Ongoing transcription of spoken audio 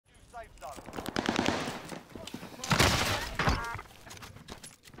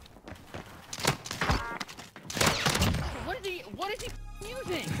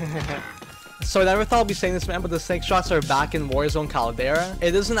So I never thought I'd be saying this, man, but the snake shots are back in Warzone Caldera.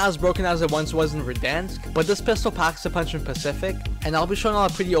 It isn't as broken as it once was in Verdansk, but this pistol packs a punch in Pacific, and I'll be showing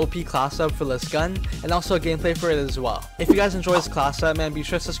off a pretty OP class up for this gun, and also a gameplay for it as well. If you guys enjoy this class up, man, be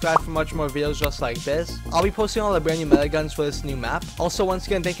sure to subscribe for much more videos just like this. I'll be posting all the brand new meta guns for this new map. Also, once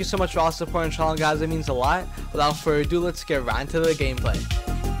again, thank you so much for all the support on the channel, guys. It means a lot. Without further ado, let's get right into the gameplay.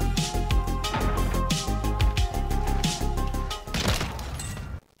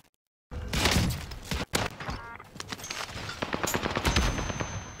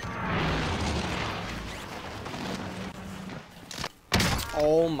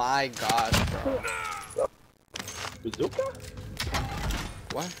 Oh my gosh, bro. Bazooka?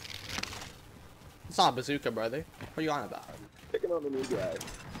 What? It's not a bazooka, brother. What are you on about? Picking on the new guy.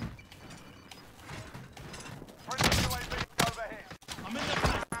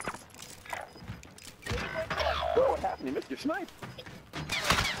 Bro, what happened? You missed your snipe.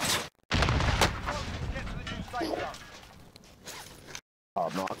 Oh,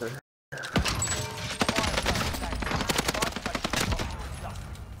 knocker.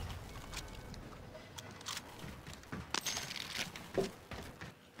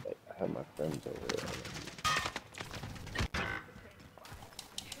 I have my friends over there.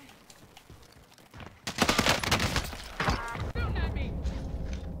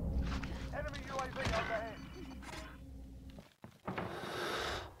 Enemy UAV overhead.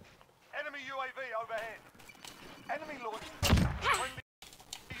 Enemy UAV overhead. Enemy launch. Friendly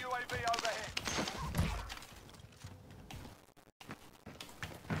UAV overhead.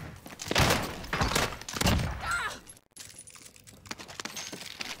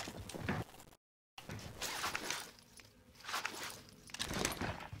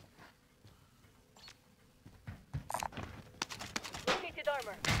 Located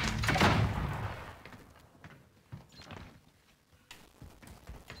armor.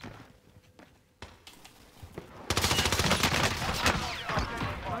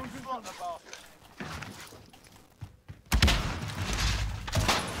 Slot the bastard.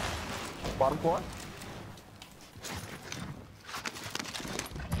 Bottom floor?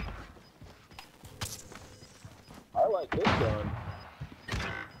 I like this gun.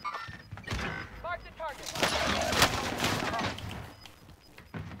 Mark the target.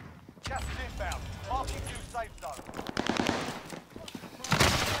 Gas is inbound. Marking new safe zone.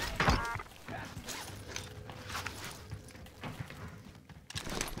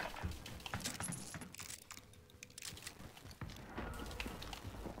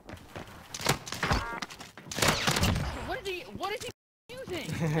 What is he using?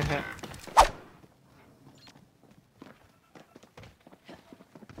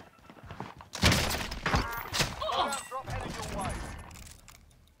 Drop heading your way.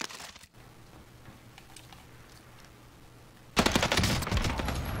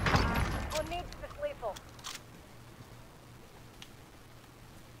 On needs this lethal.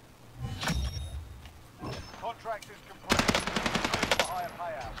 Contract is complete. Move for higher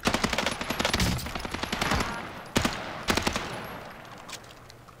payout.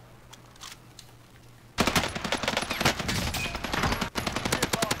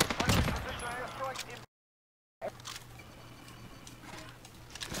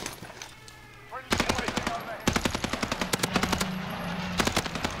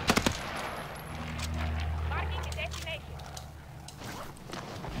 Marking the destination.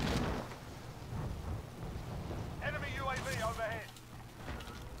 Enemy UAV overhead.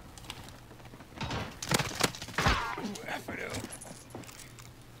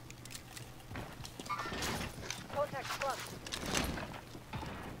 Contact front.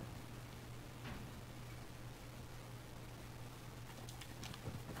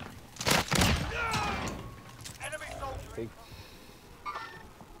 Enemy soldier. Hey.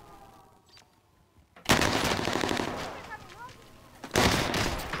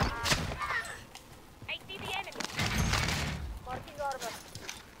 I see the enemy. Marking armor.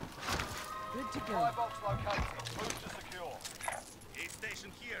 Good to go. Firebox located. Move to secure. Aid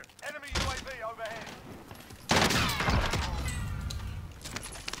station here. Enemy UAV overhead.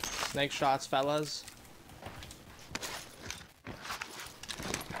 Snake shots, fellas.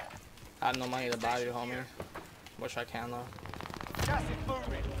 I have no money to buy you, homie. Wish I can, though. Gas is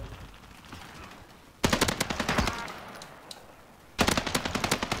moving.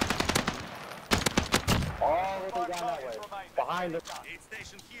 All the way down that Targets way. remain. Behind the... Aid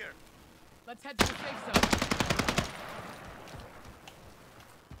station here. Let's head to the safe zone.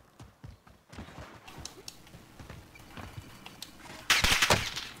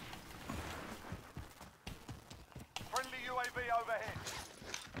 Friendly UAV overhead.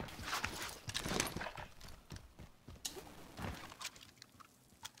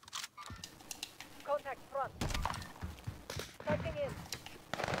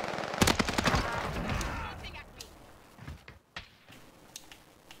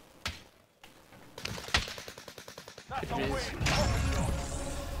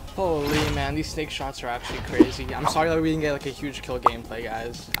 Holy man, these snake shots are actually crazy. I'm sorry that we didn't get like a huge kill gameplay,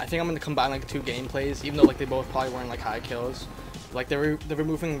 guys. I think I'm gonna combine like 2 gameplays, even though like they both probably weren't like high kills. Like they're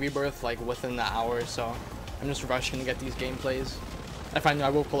removing rebirth like within the hour, so I'm just rushing to get these gameplays. If I know I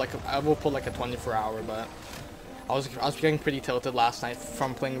will pull like a 24-hour, but I was getting pretty tilted last night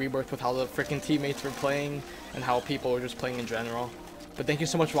from playing rebirth with how the freaking teammates were playing and how people were just playing in general. But thank you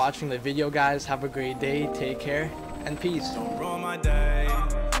so much for watching the video, guys. Have a great day. Take care and peace. Don't ruin my day.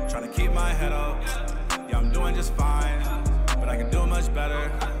 Trying to keep my head up. Yeah, I'm doing just fine, but I can do much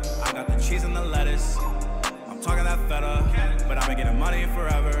better. I got the cheese and the lettuce. I'm talking that feta, but I've been getting money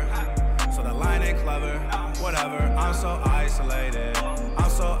forever. So that line ain't clever. Whatever. I'm so isolated. I'm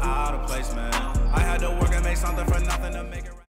so